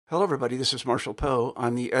Hello, everybody. This is Marshall Poe.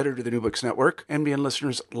 I'm the editor of the New Books Network. NBN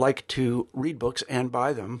listeners like to read books and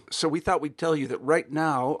buy them. So we thought we'd tell you that right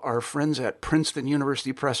now, our friends at Princeton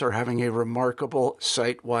University Press are having a remarkable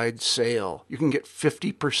site-wide sale. You can get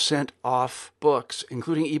 50% off books,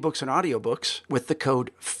 including ebooks and audiobooks, with the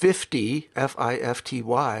code 50,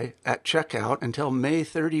 F-I-F-T-Y, at checkout until May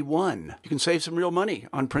 31. You can save some real money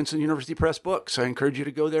on Princeton University Press books. I encourage you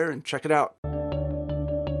to go there and check it out.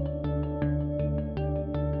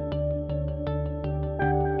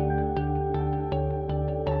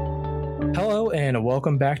 Hello and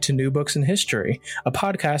welcome back to New Books in History, a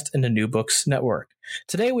podcast in the New Books Network.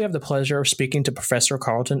 Today we have the pleasure of speaking to Professor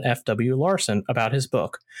Carlton F.W. Larson about his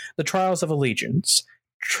book, The Trials of Allegiance,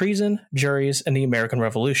 Treason, Juries, and the American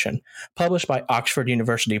Revolution, published by Oxford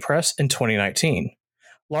University Press in 2019.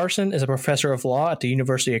 Larson is a professor of law at the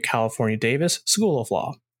University of California, Davis School of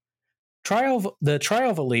Law. The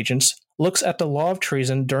Trial of Allegiance looks at the law of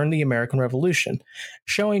treason during the American Revolution,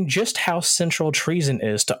 showing just how central treason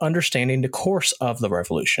is to understanding the course of the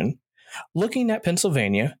Revolution. Looking at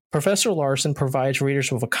Pennsylvania, Professor Larson provides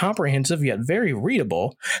readers with a comprehensive yet very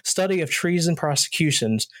readable study of treason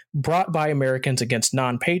prosecutions brought by Americans against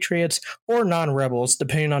non-patriots or non-rebels,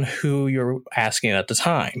 depending on who you're asking at the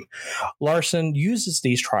time. Larson uses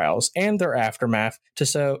these trials and their aftermath to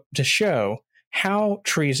show how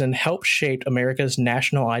treason helped shape America's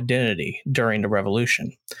national identity during the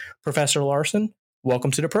Revolution. Professor Larson, welcome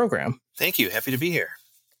to the program. Thank you. Happy to be here.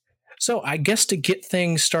 So I guess to get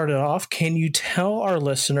things started off, can you tell our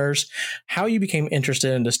listeners how you became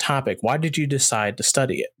interested in this topic? Why did you decide to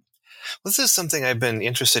study it? Well, this is something I've been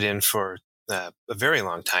interested in for a very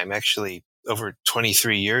long time, actually over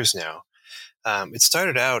 23 years now. It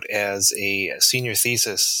started out as a senior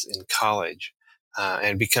thesis in college.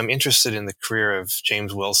 And become interested in the career of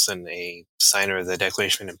James Wilson, a signer of the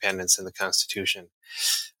Declaration of Independence and the Constitution.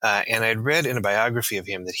 And I'd read in a biography of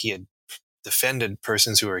him that he had defended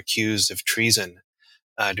persons who were accused of treason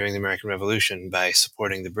during the American Revolution by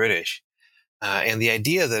supporting the British. And the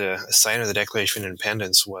idea that a signer of the Declaration of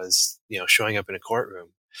Independence was, showing up in a courtroom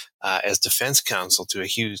as defense counsel to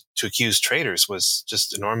accuse traitors was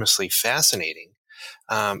just enormously fascinating.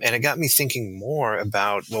 And it got me thinking more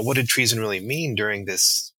about, well, what did treason really mean during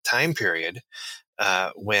this time period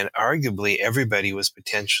when arguably everybody was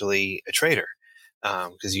potentially a traitor?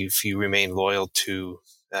 Because if you remained loyal to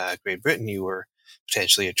Great Britain, you were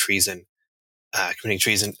potentially committing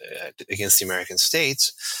treason against the American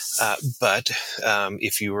states. But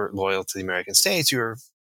if you were loyal to the American states, you were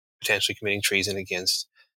potentially committing treason against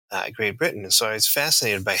Great Britain. And so I was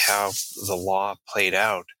fascinated by how the law played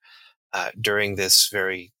out during this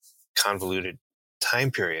very convoluted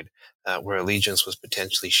time period where allegiance was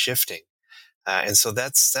potentially shifting. And so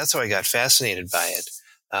that's how I got fascinated by it.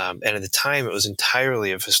 And at the time, it was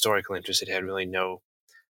entirely of historical interest. It had really no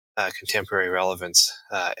contemporary relevance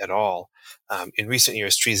at all. In recent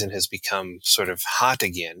years, treason has become sort of hot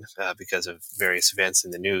again because of various events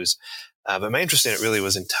in the news. But my interest in it really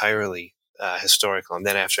was entirely historical. And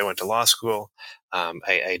then after I went to law school,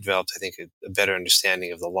 I developed, I think, a better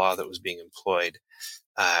understanding of the law that was being employed.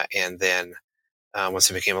 And then once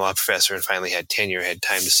I became a law professor and finally had tenure, I had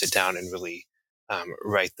time to sit down and really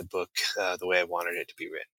write the book the way I wanted it to be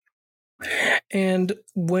written. And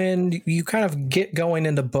when you kind of get going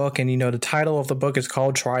in the book, and the title of the book is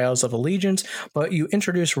called Trials of Allegiance, but you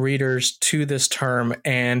introduce readers to this term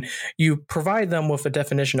and you provide them with a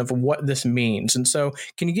definition of what this means. And so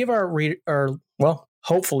can you give our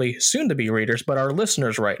hopefully soon to be readers, but our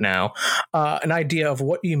listeners right now, an idea of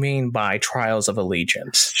what you mean by Trials of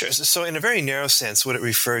Allegiance? Sure. So in a very narrow sense, what it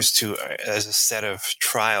refers to as a set of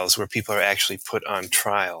trials where people are actually put on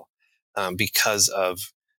trial because of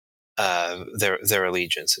their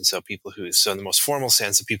allegiance. And so in the most formal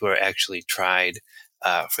sense, the people are actually tried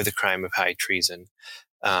for the crime of high treason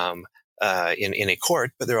in a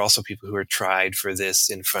court, but there are also people who are tried for this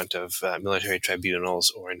in front of military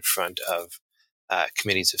tribunals or in front of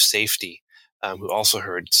committees of safety who also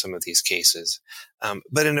heard some of these cases.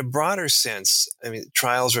 But in a broader sense,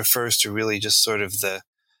 trials refers to really just sort of the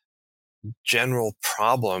general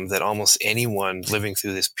problem that almost anyone living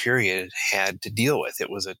through this period had to deal with. It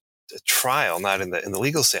was a trial, not in the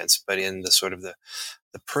legal sense, but in the sort of the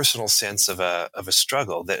personal sense of a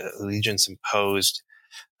struggle. That allegiance imposed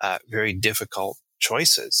very difficult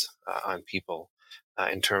choices on people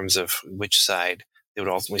in terms of which side they would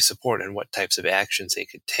ultimately support and what types of actions they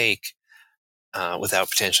could take without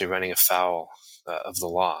potentially running afoul of the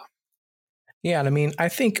law. Yeah, and I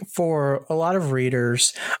think for a lot of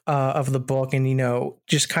readers of the book, and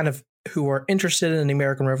just kind of who are interested in the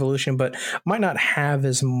American Revolution, but might not have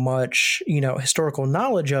as much, historical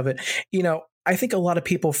knowledge of it, I think a lot of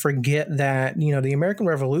people forget that, the American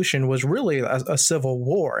Revolution was really a civil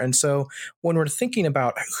war. And so when we're thinking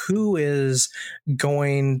about who is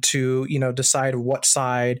going to, decide what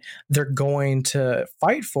side they're going to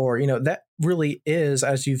fight for, that really is,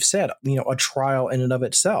 as you've said, a trial in and of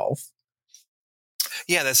itself.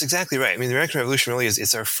 Yeah, that's exactly right. I mean, the American Revolution really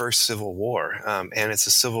it's our first civil war. And it's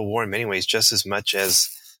a civil war in many ways, just as much as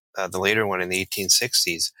the later one in the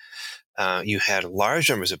 1860s. You had large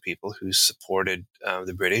numbers of people who supported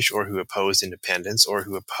the British or who opposed independence or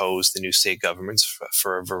who opposed the new state governments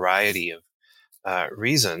for a variety of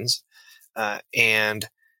reasons. And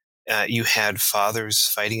you had fathers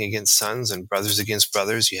fighting against sons and brothers against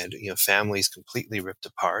brothers. You had families completely ripped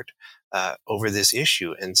apart over this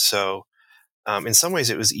issue. And so in some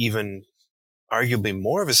ways, it was even arguably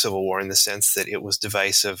more of a civil war in the sense that it was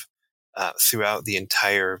divisive throughout the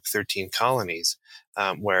entire 13 colonies.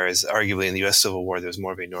 Whereas arguably in the U.S. Civil War, there was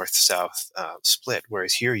more of a north-south split.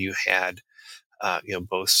 Whereas here you had,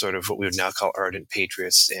 both sort of what we would now call ardent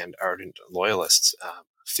patriots and ardent loyalists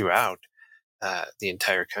throughout the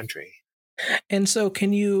entire country. And so,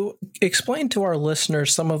 can you explain to our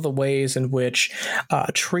listeners some of the ways in which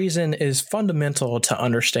treason is fundamental to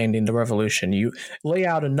understanding the revolution? You lay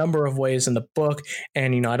out a number of ways in the book,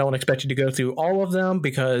 and I don't expect you to go through all of them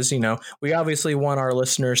because we obviously want our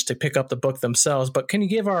listeners to pick up the book themselves. But can you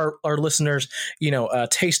give our listeners a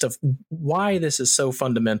taste of why this is so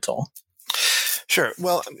fundamental? Sure.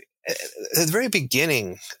 Well, at the very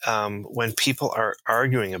beginning, when people are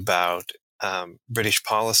arguing about British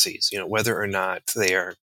policies, whether or not they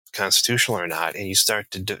are constitutional or not, and you start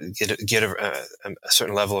to get a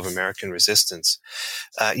certain level of American resistance,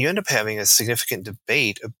 you end up having a significant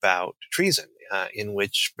debate about treason, in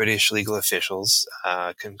which British legal officials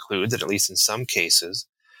conclude that at least in some cases,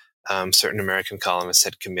 certain American colonists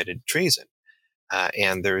had committed treason.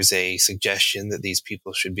 And there's a suggestion that these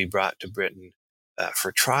people should be brought to Britain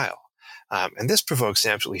for trial. And this provokes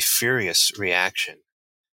an absolutely furious reaction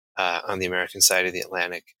on the American side of the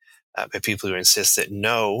Atlantic by people who insist that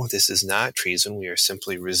no, this is not treason. We are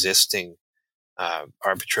simply resisting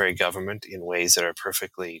arbitrary government in ways that are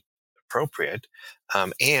perfectly appropriate.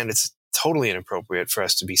 And it's totally inappropriate for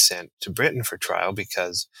us to be sent to Britain for trial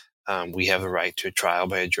because we have a right to a trial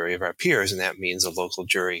by a jury of our peers, and that means a local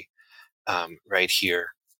jury right here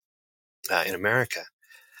in America.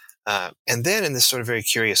 And then in this sort of very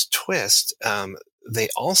curious twist, they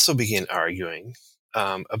also begin arguing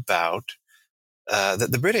about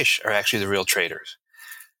that the British are actually the real traitors.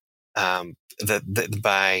 That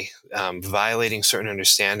by violating certain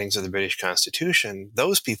understandings of the British Constitution,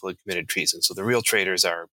 those people had committed treason. So the real traitors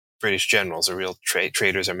are British generals, the real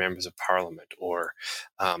traitors are members of Parliament or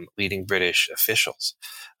leading British officials,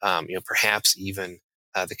 perhaps even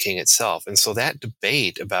the king itself. And so that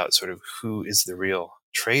debate about sort of who is the real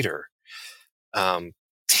traitor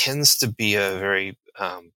tends to be a very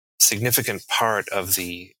significant part of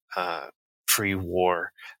the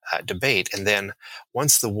pre-war debate. And then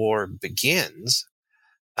once the war begins,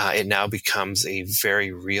 it now becomes a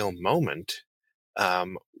very real moment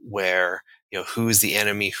where, who is the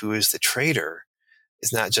enemy, who is the traitor,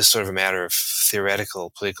 is not just sort of a matter of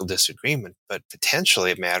theoretical political disagreement, but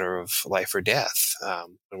potentially a matter of life or death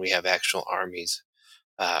when we have actual armies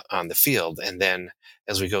on the field. And then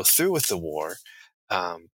as we go through with the war,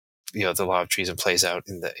 the law of treason plays out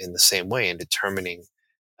in the same way in determining,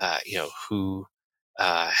 who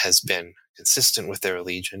has been consistent with their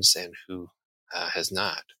allegiance and who has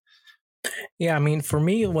not. Yeah, I mean, for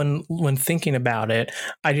me, when thinking about it,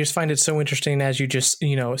 I just find it so interesting, as you just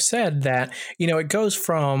said, that it goes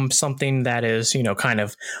from something that is kind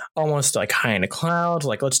of almost like high in the clouds,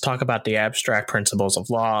 like let's talk about the abstract principles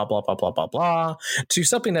of law, blah blah blah blah blah, to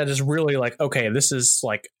something that is really like, okay, this is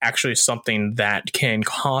like actually something that can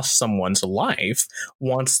cost someone's life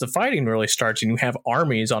once the fighting really starts, and you have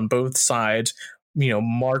armies on both sides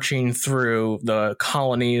marching through the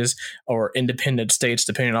colonies or independent states,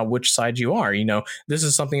 depending on which side you are. This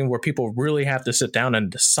is something where people really have to sit down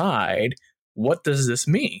and decide, what does this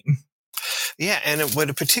mean? Yeah, and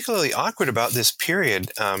what particularly awkward about this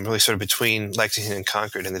period, really sort of between Lexington and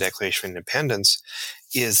Concord and the Declaration of Independence,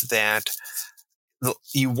 is that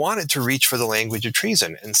you wanted to reach for the language of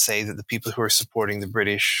treason and say that the people who are supporting the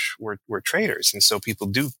British were traitors. And so people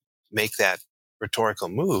do make that rhetorical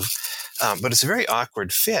move. But it's a very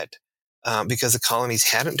awkward fit because the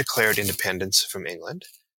colonies hadn't declared independence from England.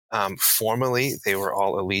 Formally, they were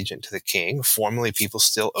all allegiant to the king. Formally, people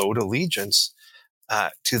still owed allegiance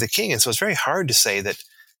to the king. And so it's very hard to say that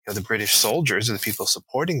the British soldiers or the people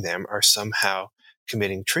supporting them are somehow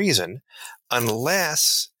committing treason,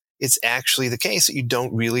 unless it's actually the case that you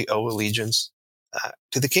don't really owe allegiance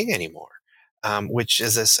to the king anymore, which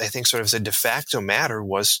is, this, I think, sort of as a de facto matter,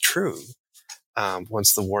 was true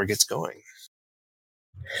once the war gets going.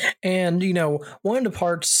 And, one of the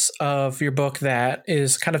parts of your book that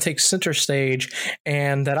is kind of takes center stage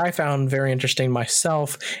and that I found very interesting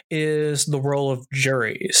myself is the role of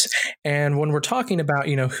juries. And when we're talking about,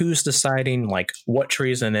 who's deciding like what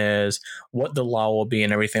treason is, what the law will be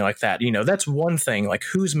and everything like that, that's one thing, like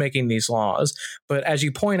who's making these laws. But as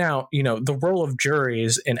you point out, the role of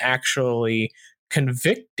juries in actually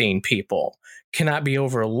convicting people cannot be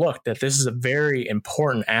overlooked, that this is a very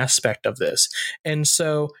important aspect of this. And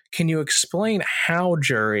so can you explain how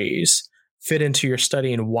juries fit into your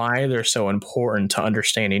study and why they're so important to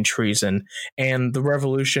understanding treason and the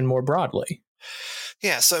revolution more broadly?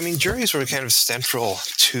 Yeah, so juries were kind of central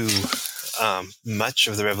to much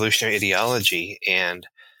of the revolutionary ideology, and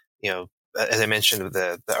as I mentioned,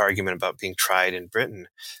 the argument about being tried in Britain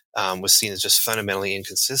was seen as just fundamentally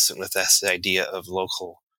inconsistent with this idea of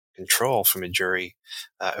local control from a jury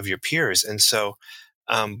of your peers. And so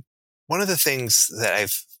one of the things that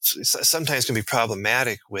I've sometimes can be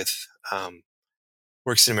problematic with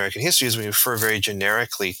works in American history is when you refer very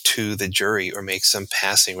generically to the jury or make some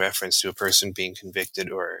passing reference to a person being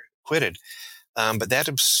convicted or acquitted. But that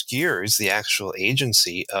obscures the actual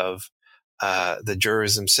agency of the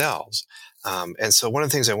jurors themselves. And so one of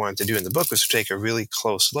the things I wanted to do in the book was to take a really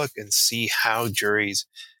close look and see how juries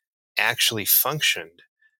actually functioned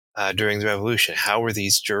during the revolution. How were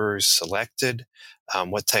these jurors selected?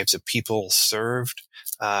 What types of people served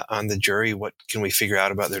on the jury? What can we figure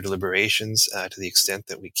out about their deliberations to the extent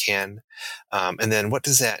that we can? And then what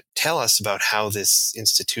does that tell us about how this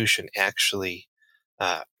institution actually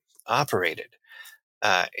operated?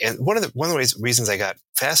 And one of the reasons I got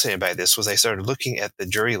fascinated by this was I started looking at the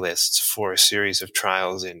jury lists for a series of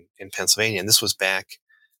trials in Pennsylvania. And this was back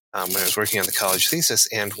when I was working on the college thesis.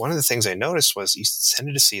 And one of the things I noticed was you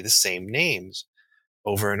tended to see the same names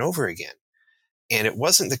over and over again. And it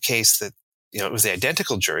wasn't the case that, it was the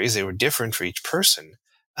identical juries. They were different for each person.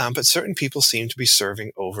 But certain people seemed to be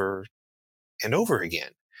serving over and over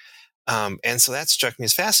again. And so that struck me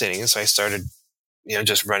as fascinating. And so I started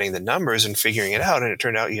just running the numbers and figuring it out. And it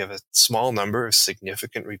turned out you have a small number of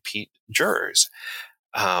significant repeat jurors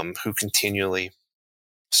who continually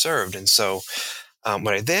served. And so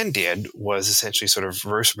what I then did was essentially sort of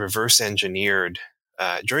reverse engineered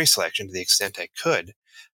jury selection to the extent I could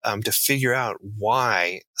to figure out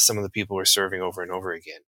why some of the people were serving over and over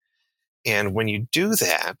again. And when you do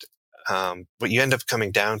that, what you end up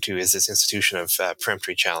coming down to is this institution of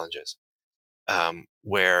peremptory challenges,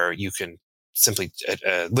 where you can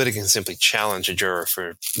a litigant can simply challenge a juror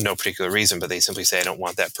for no particular reason, but they simply say, I don't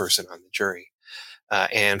want that person on the jury.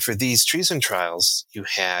 And for these treason trials, you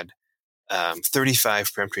had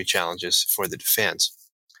 35 peremptory challenges for the defense,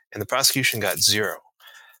 and the prosecution got 0,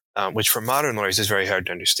 which for modern lawyers is very hard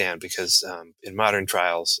to understand because in modern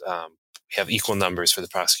trials, we have equal numbers for the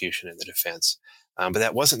prosecution and the defense. But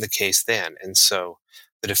that wasn't the case then. And so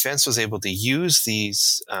the defense was able to use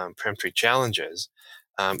these peremptory challenges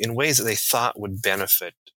in ways that they thought would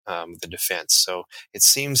benefit the defense. So it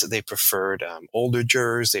seems that they preferred older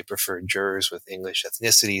jurors. They preferred jurors with English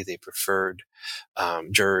ethnicity. They preferred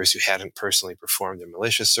jurors who hadn't personally performed their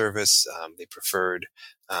militia service. They preferred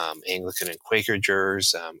Anglican and Quaker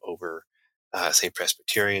jurors over, say,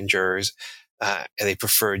 Presbyterian jurors. And they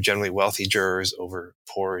preferred generally wealthy jurors over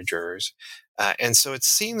poorer jurors. And so it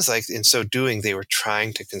seems like in so doing, they were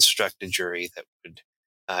trying to construct a jury that would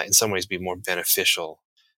in some ways be more beneficial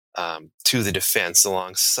to the defense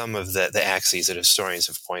along some of the axes that historians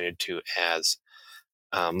have pointed to as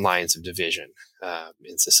lines of division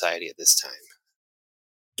in society at this time.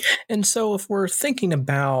 And so if we're thinking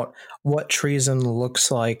about what treason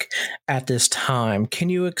looks like at this time, can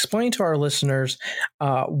you explain to our listeners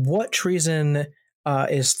what treason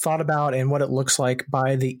is thought about and what it looks like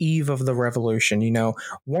by the eve of the revolution?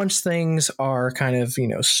 Once things are kind of,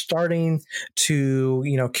 starting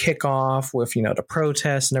to, kick off with, the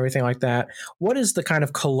protests and everything like that, what is the kind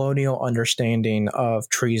of colonial understanding of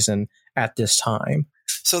treason at this time?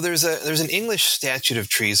 So there's an English statute of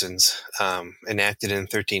treasons enacted in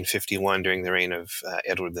 1351 during the reign of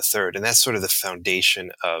Edward III, and that's sort of the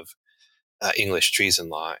foundation of English treason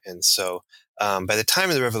law. And so by the time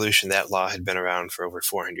of the Revolution, that law had been around for over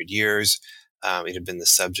 400 years. It had been the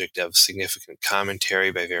subject of significant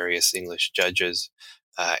commentary by various English judges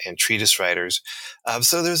and treatise writers.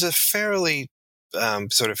 So there's a fairly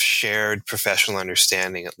sort of shared professional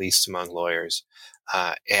understanding, at least among lawyers,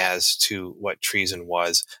 as to what treason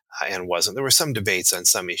was and wasn't. There were some debates on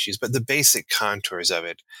some issues, but the basic contours of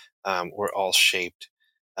it were all shaped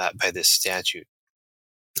by this statute.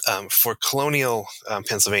 For colonial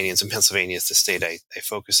Pennsylvanians, and Pennsylvania is the state I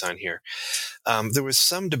focus on here, there was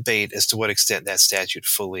some debate as to what extent that statute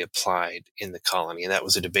fully applied in the colony, and that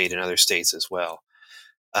was a debate in other states as well.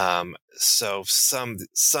 So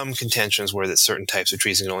some contentions were that certain types of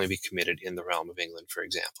treason can only be committed in the realm of England, for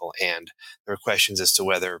example, and there were questions as to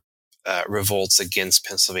whether revolts against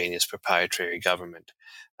Pennsylvania's proprietary government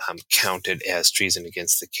counted as treason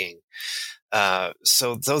against the king.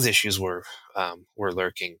 So those issues were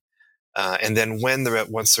lurking, and then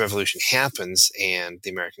once the revolution happens and the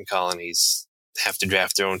American colonies have to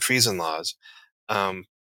draft their own treason laws,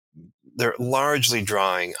 they're largely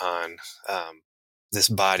drawing on this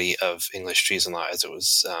body of English treason law as it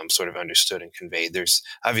was sort of understood and conveyed. There's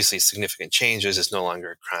obviously significant changes. It's no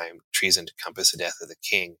longer a crime, treason to compass the death of the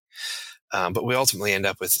king. But we ultimately end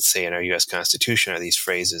up with, say, in our U.S. Constitution, are these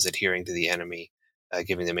phrases: adhering to the enemy,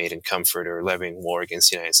 giving them aid and comfort, or levying war against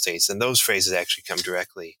the United States. And those phrases actually come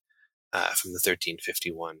directly from the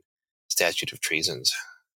 1351 Statute of Treasons.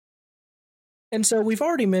 And so we've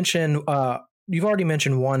already mentioned you've already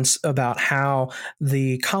mentioned once about how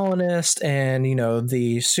the colonists and,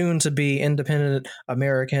 the soon-to-be independent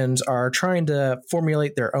Americans are trying to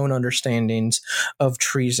formulate their own understandings of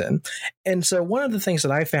treason. And so one of the things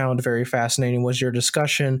that I found very fascinating was your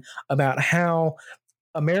discussion about how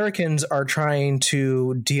Americans are trying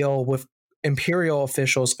to deal with imperial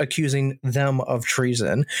officials accusing them of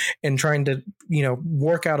treason and trying to,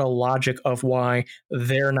 work out a logic of why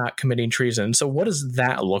they're not committing treason. So what does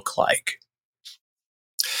that look like?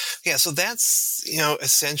 Yeah, so that's,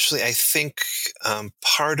 essentially, I think,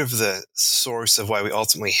 part of the source of why we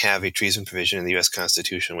ultimately have a treason provision in the U.S.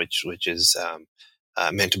 Constitution, which is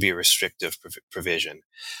meant to be a restrictive provision.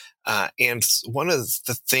 And one of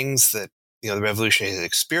the things that, the revolutionaries had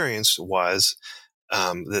experienced was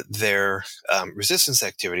that their resistance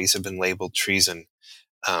activities have been labeled treason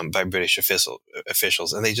by British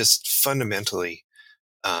officials, and they just fundamentally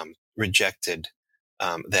rejected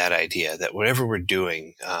that idea that whatever we're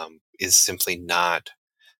doing is simply not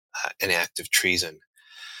an act of treason.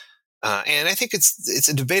 And I think it's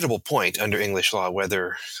a debatable point under English law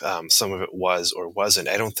whether some of it was or wasn't.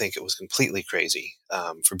 I don't think it was completely crazy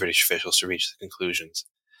for British officials to reach the conclusions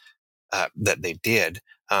that they did.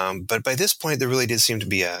 But by this point, there really did seem to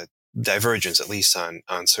be a divergence, at least on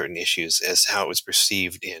certain issues, as to how it was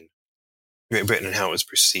perceived in Great Britain and how it was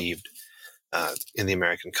perceived in the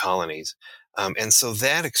American colonies. And so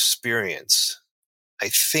that experience, I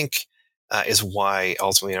think, is why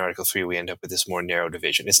ultimately in Article 3 we end up with this more narrow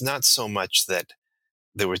division. It's not so much that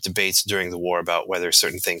there were debates during the war about whether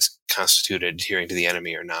certain things constituted adhering to the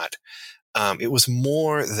enemy or not. It was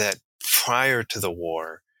more that prior to the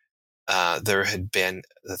war, there had been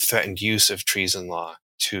the threatened use of treason law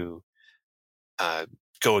to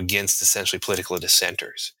go against essentially political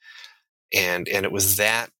dissenters. And it was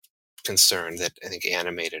that concern that I think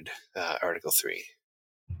animated Article 3.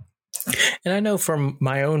 And I know from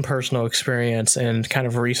my own personal experience and kind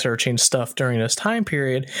of researching stuff during this time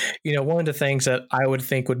period, one of the things that I would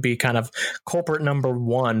think would be kind of culprit number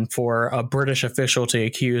one for a British official to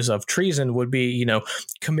accuse of treason would be,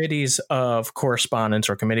 committees of correspondence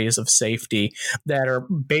or committees of safety that are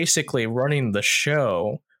basically running the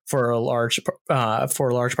show for a large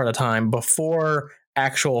part of time before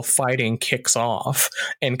actual fighting kicks off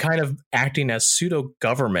and kind of acting as pseudo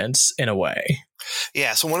governments in a way.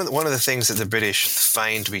 Yeah, so one of the things that the British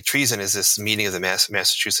find to be treason is this meeting of the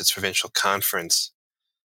Massachusetts Provincial Conference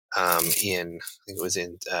I think it was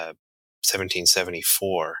in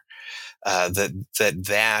 1774.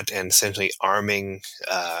 That and essentially arming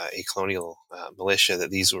a colonial militia,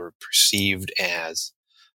 that these were perceived as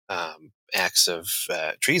acts of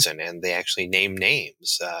treason, and they actually named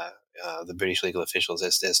names, the British legal officials,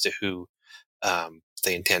 as to who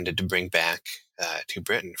they intended to bring back to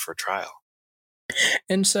Britain for trial.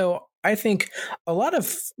 And so I think a lot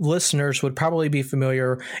of listeners would probably be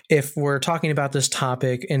familiar if we're talking about this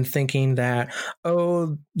topic and thinking that,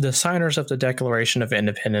 the signers of the Declaration of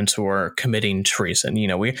Independence were committing treason.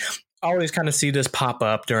 We always kind of see this pop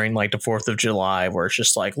up during like the 4th of July, where it's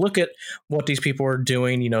just like, look at what these people are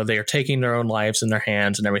doing. They are taking their own lives in their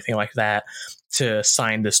hands and everything like that to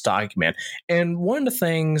sign this document. And one of the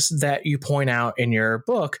things that you point out in your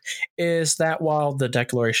book is that while the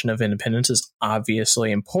Declaration of Independence is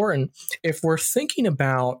obviously important, if we're thinking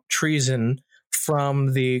about treason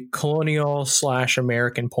from the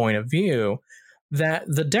colonial/American point of view, that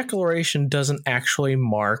the Declaration doesn't actually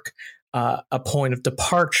mark a point of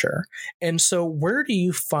departure. And so, where do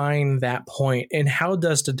you find that point, and how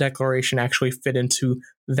does the Declaration actually fit into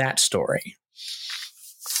that story?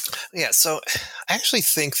 Yeah, so I actually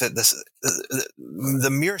think that the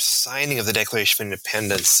mere signing of the Declaration of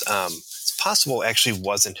Independence, it's possible actually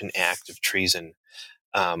wasn't an act of treason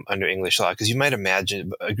under English law, because you might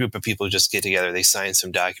imagine a group of people just get together, they sign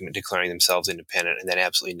some document declaring themselves independent, and then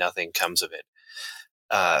absolutely nothing comes of it.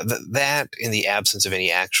 That, in the absence of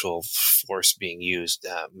any actual force being used,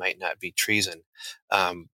 might not be treason.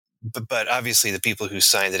 But obviously, the people who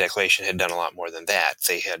signed the Declaration had done a lot more than that.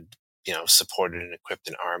 They had, supported and equipped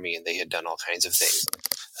an army, and they had done all kinds of things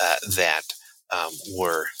that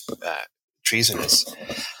were treasonous.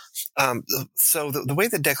 So the way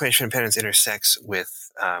the Declaration of Independence intersects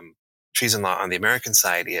with treason law on the American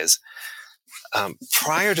side is,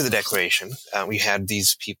 prior to the Declaration, we had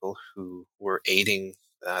these people who were aiding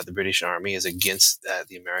the British Army as against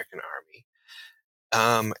the American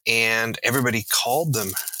Army. And everybody called them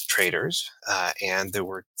traitors, and there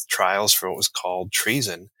were trials for what was called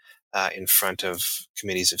treason in front of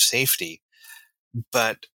committees of safety.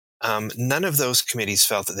 But none of those committees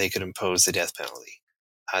felt that they could impose the death penalty.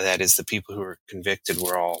 That is, the people who were convicted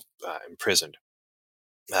were all imprisoned.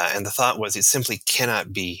 And the thought was it simply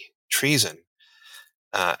cannot be treason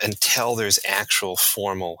until there's actual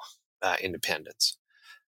formal independence.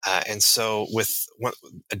 And so with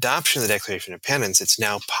adoption of the Declaration of Independence, it's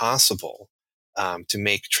now possible to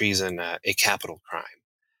make treason a capital crime.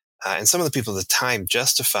 And some of the people at the time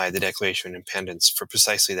justified the Declaration of Independence for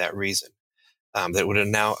precisely that reason, that would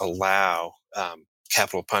now allow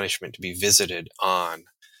capital punishment to be visited on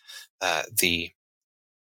the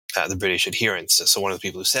British adherents. So one of the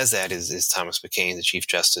people who says that is Thomas Paine, the Chief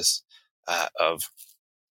Justice of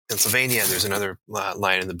Pennsylvania. There's another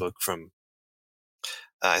line in the book from,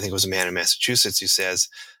 I think it was a man in Massachusetts, who says,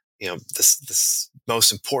 this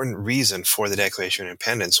most important reason for the Declaration of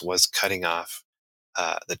Independence was cutting off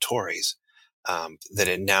the Tories, that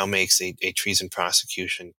it now makes a treason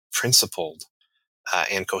prosecution principled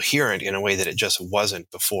and coherent in a way that it just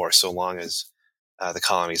wasn't before, so long as the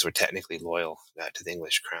colonies were technically loyal to the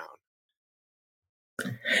English crown.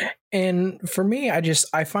 And for me,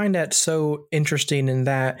 I find that so interesting in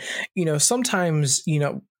that, sometimes,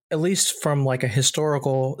 at least from like a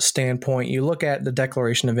historical standpoint, you look at the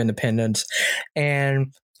Declaration of Independence,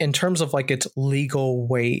 and in terms of like its legal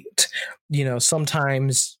weight,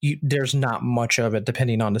 sometimes there's not much of it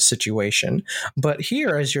depending on the situation. But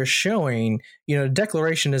here, as you're showing, the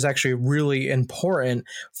Declaration is actually really important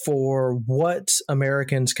for what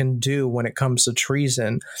Americans can do when it comes to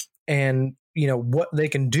treason. And, what they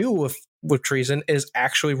can do with treason is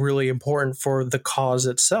actually really important for the cause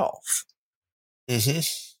itself. Mm-hmm.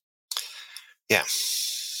 Yeah.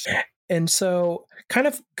 And so kind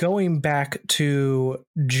of going back to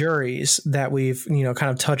juries that we've,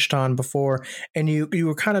 kind of touched on before, and you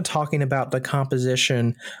were kind of talking about the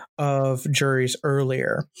composition of juries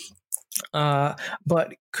earlier.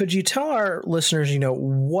 But could you tell our listeners,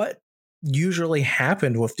 what usually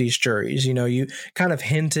happened with these juries? You kind of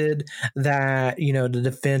hinted that, the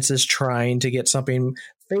defense is trying to get something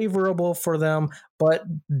favorable for them, but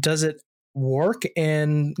does it work?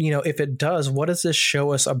 And, if it does, what does this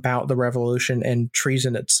show us about the revolution and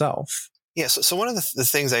treason itself? Yeah, so one of the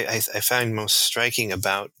things I find most striking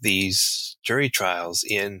about these jury trials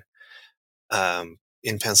in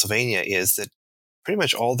Pennsylvania is that pretty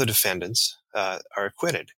much all the defendants are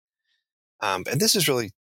acquitted. And this is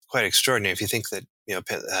really quite extraordinary if you think that,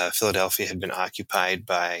 Philadelphia had been occupied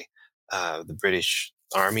by the British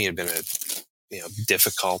Army. It had been a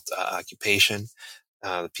difficult occupation.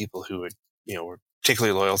 The people who were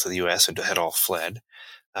particularly loyal to the U.S. had all fled.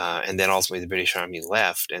 And then ultimately the British Army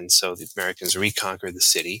left. And so the Americans reconquered the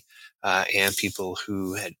city, and people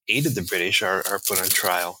who had aided the British are put on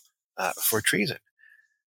trial for treason.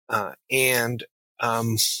 And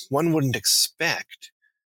one wouldn't expect,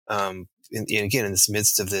 again, in the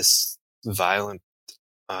midst of this violent,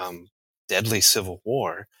 deadly civil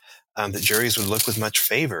war, that juries would look with much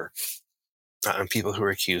favor on people who are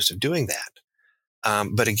accused of doing that.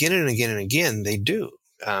 But again and again and again, they do.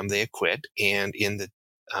 They acquit, and in the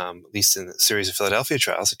at least in the series of Philadelphia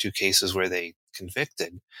trials, the two cases where they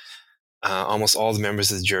convicted, almost all the members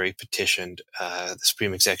of the jury petitioned the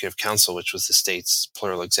Supreme Executive Council, which was the state's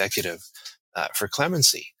plural executive, for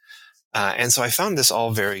clemency. And so I found this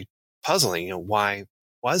all very puzzling. Why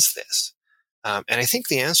was this? And I think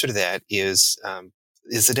the answer to that is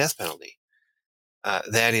the death penalty.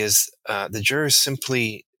 That is, the jurors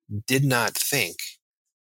simply did not think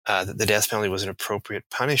that the death penalty was an appropriate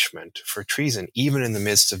punishment for treason, even in the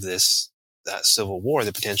midst of this Civil War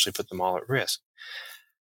that potentially put them all at risk.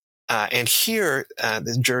 And here,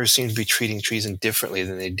 the jurors seem to be treating treason differently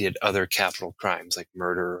than they did other capital crimes like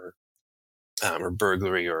murder or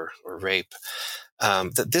burglary or rape.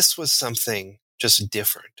 That this was something just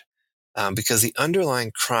different. Because the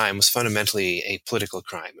underlying crime was fundamentally a political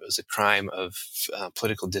crime. It was a crime of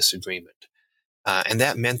political disagreement. And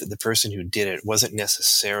that meant that the person who did it wasn't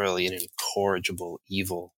necessarily an incorrigible,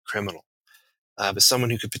 evil criminal, but someone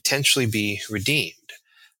who could potentially be redeemed.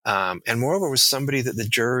 And moreover, was somebody that the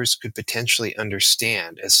jurors could potentially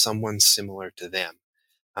understand as someone similar to them.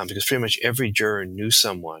 Because pretty much every juror knew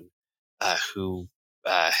someone who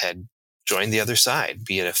had joined the other side,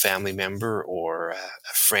 be it a family member or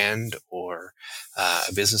a friend or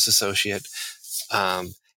a business associate.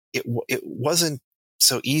 It wasn't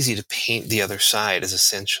so easy to paint the other side as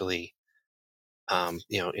essentially,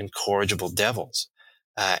 incorrigible devils.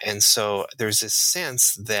 And so there's this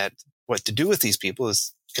sense that what to do with these people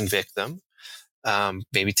is convict them,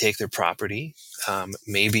 maybe take their property,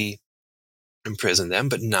 maybe imprison them,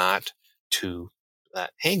 but not to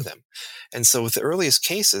hang them. And so with the earliest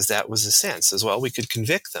cases, that was the sense as well. We could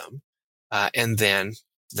convict them, and then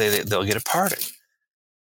they'll get a pardon.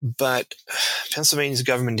 But Pennsylvania's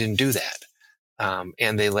government didn't do that,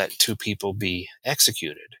 and they let 2 people be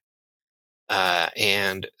executed.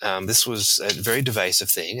 And this was a very divisive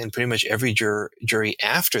thing, and pretty much every jury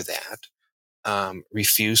after that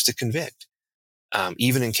refused to convict,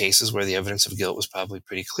 even in cases where the evidence of guilt was probably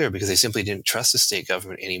pretty clear, because they simply didn't trust the state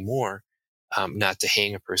government anymore not to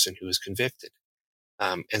hang a person who was convicted.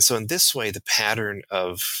 And so in this way, the pattern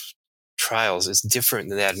of trials is different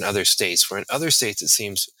than that in other states, where in other states it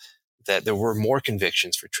seems that there were more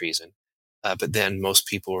convictions for treason, but then most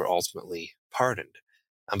people were ultimately pardoned.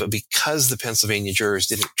 But because the Pennsylvania jurors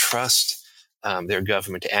didn't trust their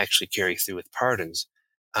government to actually carry through with pardons,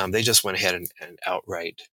 they just went ahead and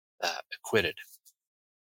outright acquitted.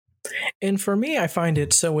 And for me, I find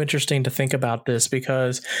it so interesting to think about this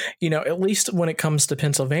because, at least when it comes to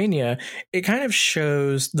Pennsylvania, it kind of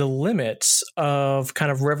shows the limits of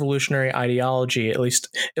kind of revolutionary ideology, at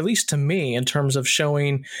least to me, in terms of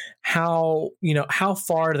showing how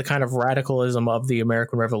far the kind of radicalism of the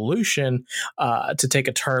American Revolution, to take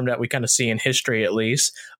a term that we kind of see in history, at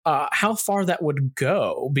least, how far that would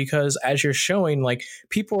go. Because as you're showing, like,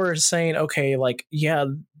 people are saying, okay, like, yeah,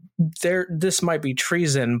 this might be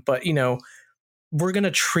treason, but we're going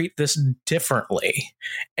to treat this differently.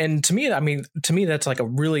 And to me, that's like a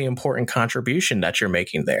really important contribution that you're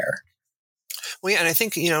making there. Well, yeah, and I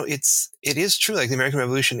think it is true. Like, the American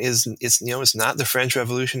Revolution it's not the French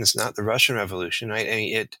Revolution, it's not the Russian Revolution, right? I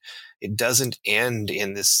mean, it doesn't end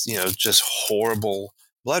in this just horrible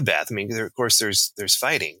bloodbath. I mean, of course, there's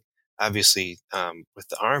fighting, obviously, with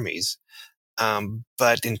the armies.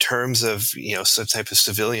 But in terms of, some type of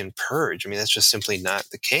civilian purge, I mean, that's just simply not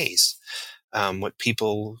the case. What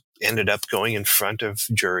people ended up going in front of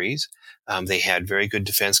juries, they had very good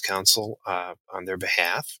defense counsel on their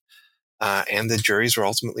behalf, and the juries were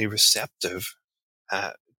ultimately receptive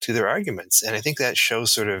to their arguments. And I think that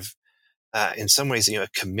shows sort of, in some ways, a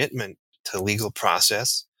commitment to legal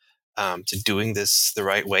process, to doing this the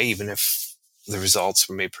right way, even if the results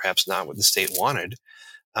were maybe perhaps not what the state wanted.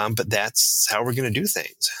 But that's how we're going to do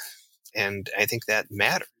things. And I think that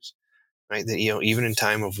matters, right? That, even in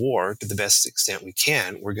time of war, to the best extent we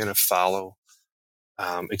can, we're going to follow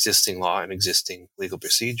existing law and existing legal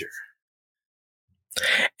procedure.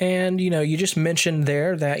 And, you just mentioned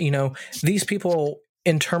there that, these people,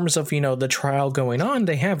 in terms of, the trial going on,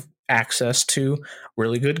 they have access to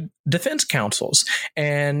really good defense counsels.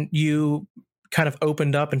 And you kind of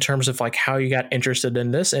opened up in terms of like how you got interested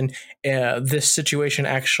in this, and this situation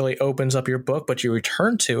actually opens up your book, but you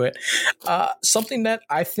return to it. Something that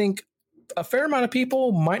I think a fair amount of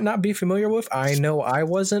people might not be familiar with. I know I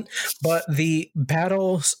wasn't, but the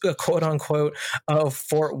battle, quote unquote, of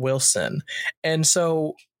Fort Wilson. And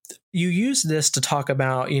so you use this to talk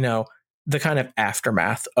about, the kind of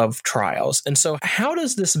aftermath of trials. And so how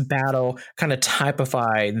does this battle kind of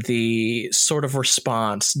typify the sort of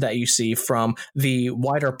response that you see from the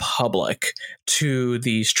wider public to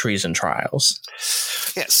these treason trials?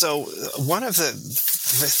 Yeah. So one of the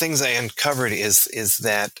things I uncovered is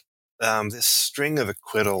that this string of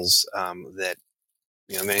acquittals that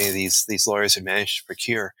many of these lawyers had managed to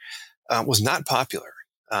procure was not popular.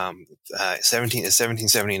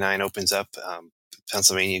 1779 opens up.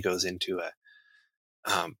 Pennsylvania goes into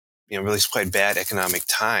really quite bad economic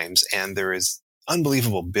times, and there is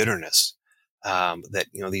unbelievable bitterness that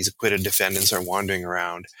these acquitted defendants are wandering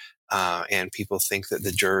around, and people think that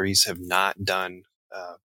the juries have not done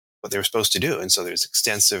what they were supposed to do. And so there's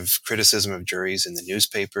extensive criticism of juries in the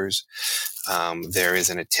newspapers. There is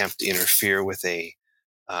an attempt to interfere with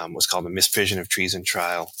what's called a misprision of treason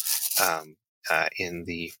trial in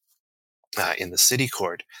the city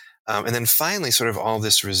court. And then finally, sort of all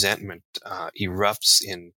this resentment erupts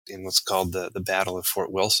in what's called the Battle of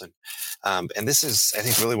Fort Wilson. And this is, I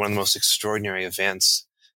think, really one of the most extraordinary events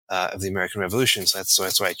of the American Revolution. So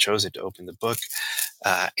that's why I chose it to open the book.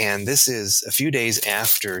 And this is a few days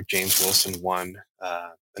after James Wilson won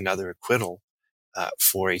another acquittal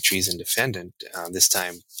for a treason defendant, this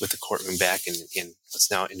time with the courtroom back in what's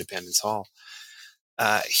now Independence Hall.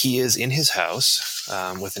 He is in his house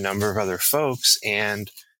with a number of other folks,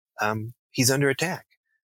 and he's under attack.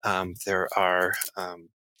 There are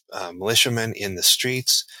militiamen in the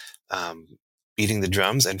streets beating the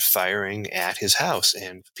drums and firing at his house,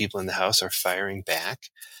 and people in the house are firing back.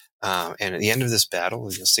 And at the end of this battle,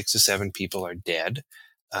 6 to 7 people are dead.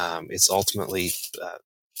 It's ultimately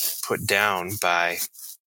put down by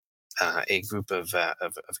a group of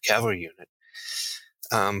cavalry unit.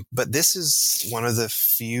 But this is one of the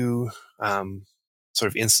few sort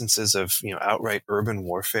of instances of outright urban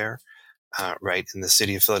warfare, right in the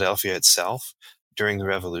city of Philadelphia itself during the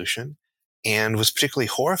Revolution. And what's particularly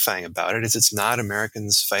horrifying about it is it's not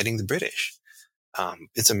Americans fighting the British.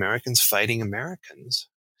 It's Americans fighting Americans,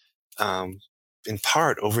 in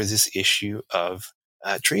part over this issue of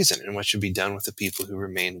treason and what should be done with the people who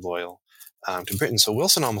remain loyal to Britain. So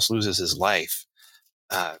Wilson almost loses his life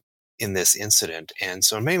in this incident. And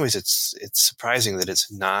so in many ways, it's surprising that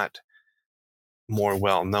it's not more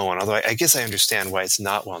well known, although I guess I understand why it's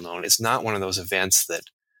not well known. It's not one of those events that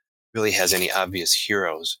really has any obvious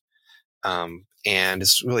heroes. And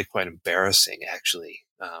it's really quite embarrassing, actually,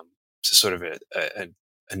 to sort of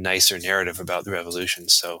a nicer narrative about the Revolution.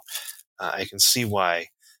 So I can see why,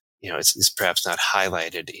 it's perhaps not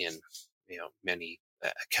highlighted in, many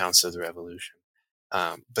accounts of the Revolution.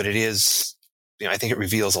 But it is, I think it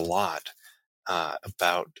reveals a lot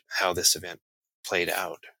about how this event played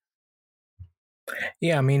out.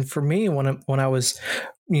 Yeah, I mean, for me, when I was,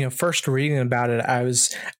 first reading about it, I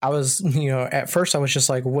was, at first I was just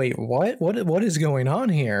like, wait, what is going on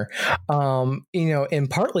here? And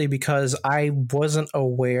partly because I wasn't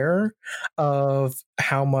aware of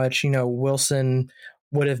how much, Wilson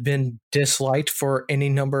would have been disliked for any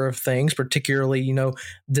number of things, particularly,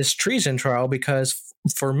 this treason trial, because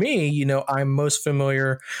for me, I'm most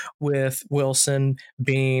familiar with Wilson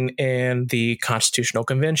being in the Constitutional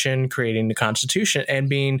Convention, creating the Constitution, and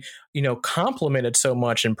being, complimented so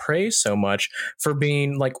much and praised so much for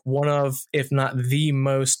being like one of, if not the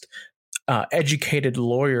most educated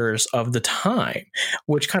lawyers of the time,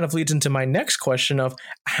 which kind of leads into my next question of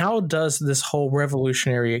how does this whole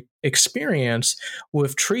revolutionary experience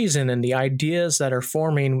with treason and the ideas that are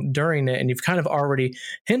forming during it, and you've kind of already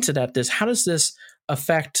hinted at this, how does this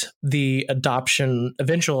affect the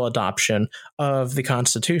eventual adoption of the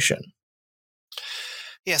Constitution?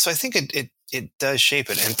 Yeah, so I think it does shape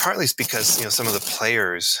it, and partly it's because some of the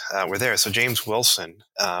players were there. So James Wilson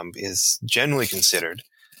is generally considered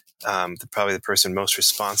probably the person most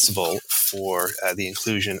responsible for the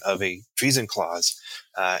inclusion of a treason clause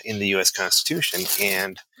in the U.S. Constitution,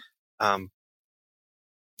 and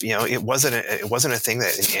it wasn't a thing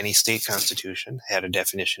that in any state constitution had a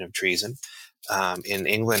definition of treason. In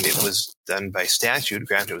England, it was done by statute.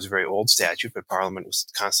 Granted, it was a very old statute, but Parliament was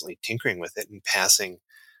constantly tinkering with it and passing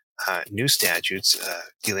new statutes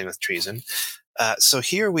dealing with treason. So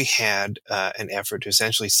here we had an effort to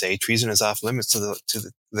essentially say treason is off limits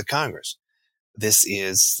to the Congress. This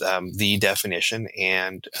is the definition,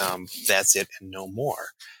 and that's it, and no more.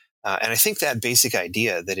 And I think that basic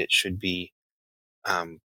idea that it should be,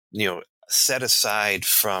 set aside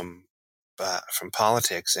from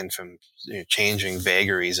politics and from changing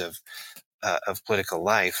vagaries of political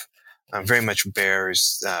life very much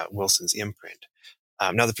bears Wilson's imprint.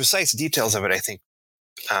 Now, the precise details of it, I think,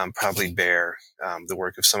 probably bear the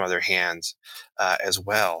work of some other hands as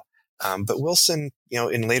well. But Wilson,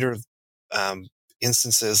 in later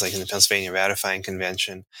instances, like in the Pennsylvania Ratifying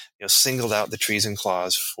Convention, singled out the treason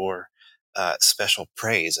clause for special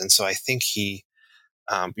praise. And so I think he,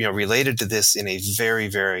 related to this in a very,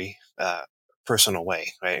 very personal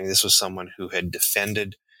way, right? I mean, this was someone who had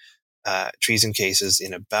defended treason cases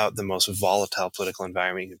in about the most volatile political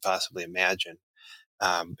environment you could possibly imagine.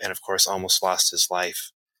 And of course, almost lost his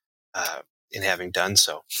life in having done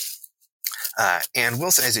so. And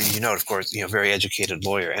Wilson, as you know, of course, very educated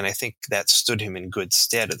lawyer, and I think that stood him in good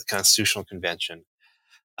stead at the Constitutional Convention.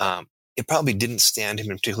 It probably didn't stand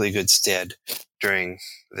him in particularly good stead during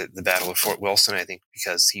the Battle of Fort Wilson. I think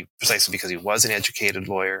precisely because he was an educated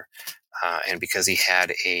lawyer, and because he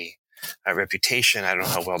had a reputation, I don't know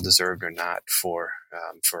how well deserved or not, for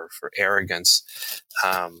arrogance,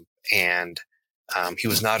 and he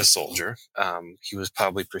was not a soldier. He was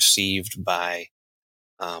probably perceived by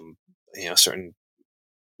certain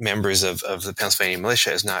members of the Pennsylvania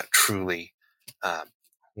militia as not truly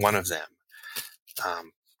one of them.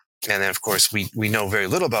 And then, of course, we know very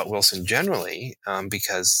little about Wilson generally,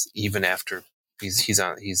 because even after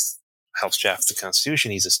he's helps draft the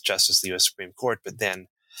Constitution, he's a justice of the U.S. Supreme Court, but then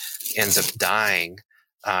ends up dying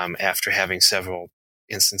after having several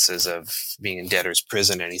instances of being in debtor's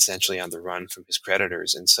prison and essentially on the run from his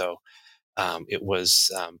creditors. And so it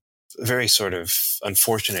was a very sort of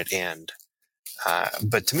unfortunate end.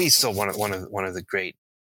 But to me, still one of the great,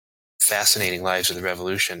 fascinating lives of the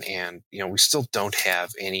Revolution. And we still don't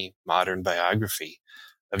have any modern biography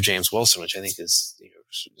of James Wilson, which I think is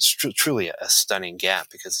truly a stunning gap,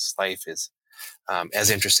 because his life is as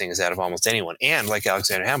interesting as that of almost anyone. And like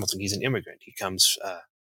Alexander Hamilton, he's an immigrant. He comes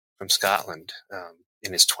from Scotland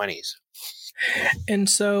in his 20s. And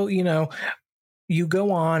so, you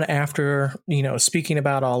go on after, speaking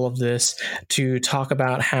about all of this to talk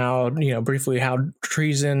about how, briefly how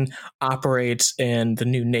treason operates in the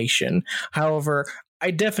new nation. However, I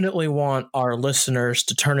definitely want our listeners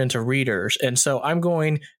to turn into readers. And so I'm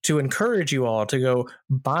going to encourage you all to go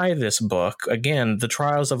buy this book. Again, The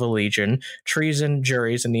Trials of a Legion, Treason,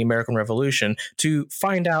 Juries, and the American Revolution, to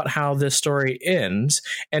find out how this story ends,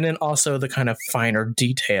 and then also the kind of finer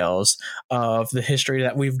details of the history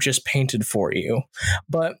that we've just painted for you.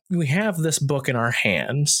 But we have this book in our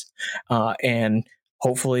hands, and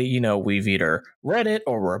hopefully, we've either read it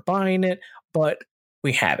or we're buying it, but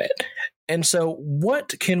we have it. And so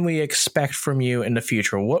what can we expect from you in the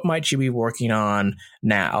future? What might you be working on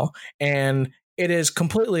now? And it is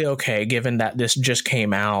completely okay, given that this just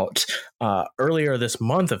came out earlier this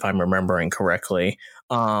month, if I'm remembering correctly,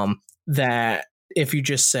 that if you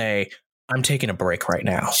just say, I'm taking a break right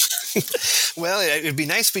now. Well, it would be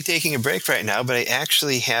nice to be taking a break right now, but I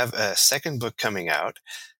actually have a second book coming out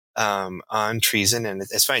on treason. And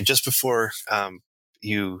it's funny, just before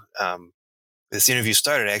this interview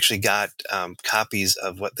started, I actually got copies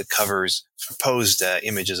of what the covers, proposed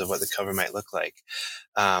images of what the cover might look like.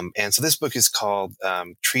 And so this book is called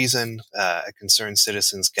Treason, A Concerned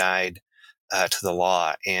Citizen's Guide to the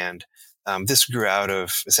Law. And this grew out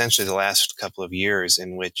of essentially the last couple of years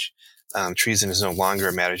in which treason is no longer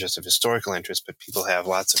a matter just of historical interest, but people have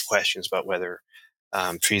lots of questions about whether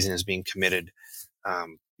treason is being committed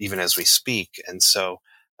even as we speak. And so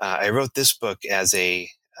I wrote this book as a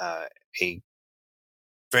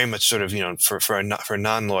very much sort of, for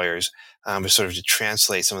non-lawyers, sort of to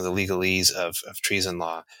translate some of the legalese of treason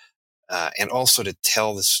law, and also to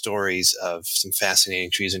tell the stories of some fascinating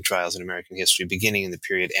treason trials in American history, beginning in the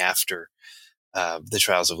period after the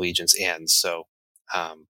Trials of Legions end. So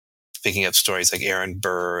picking up stories like Aaron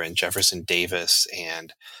Burr and Jefferson Davis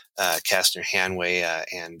and Castner Hanway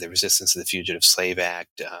and the Resistance to the Fugitive Slave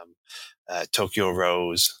Act, Tokyo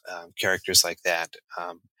Rose, characters like that.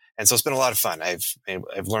 And so it's been a lot of fun.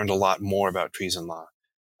 I've learned a lot more about treason law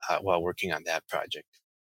while working on that project.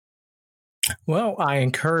 Well, I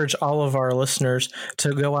encourage all of our listeners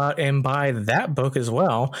to go out and buy that book as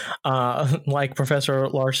well. Like Professor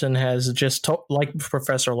Larson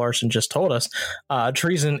just told us,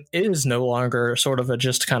 treason is no longer sort of a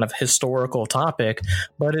just kind of historical topic,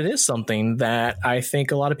 but it is something that I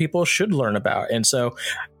think a lot of people should learn about. And so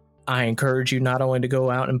I encourage you not only to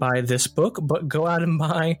go out and buy this book, but go out and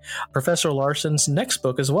buy Professor Larson's next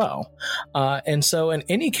book as well. And so in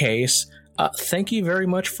any case, thank you very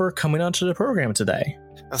much for coming onto the program today.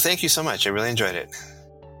 Well, thank you so much. I really enjoyed it.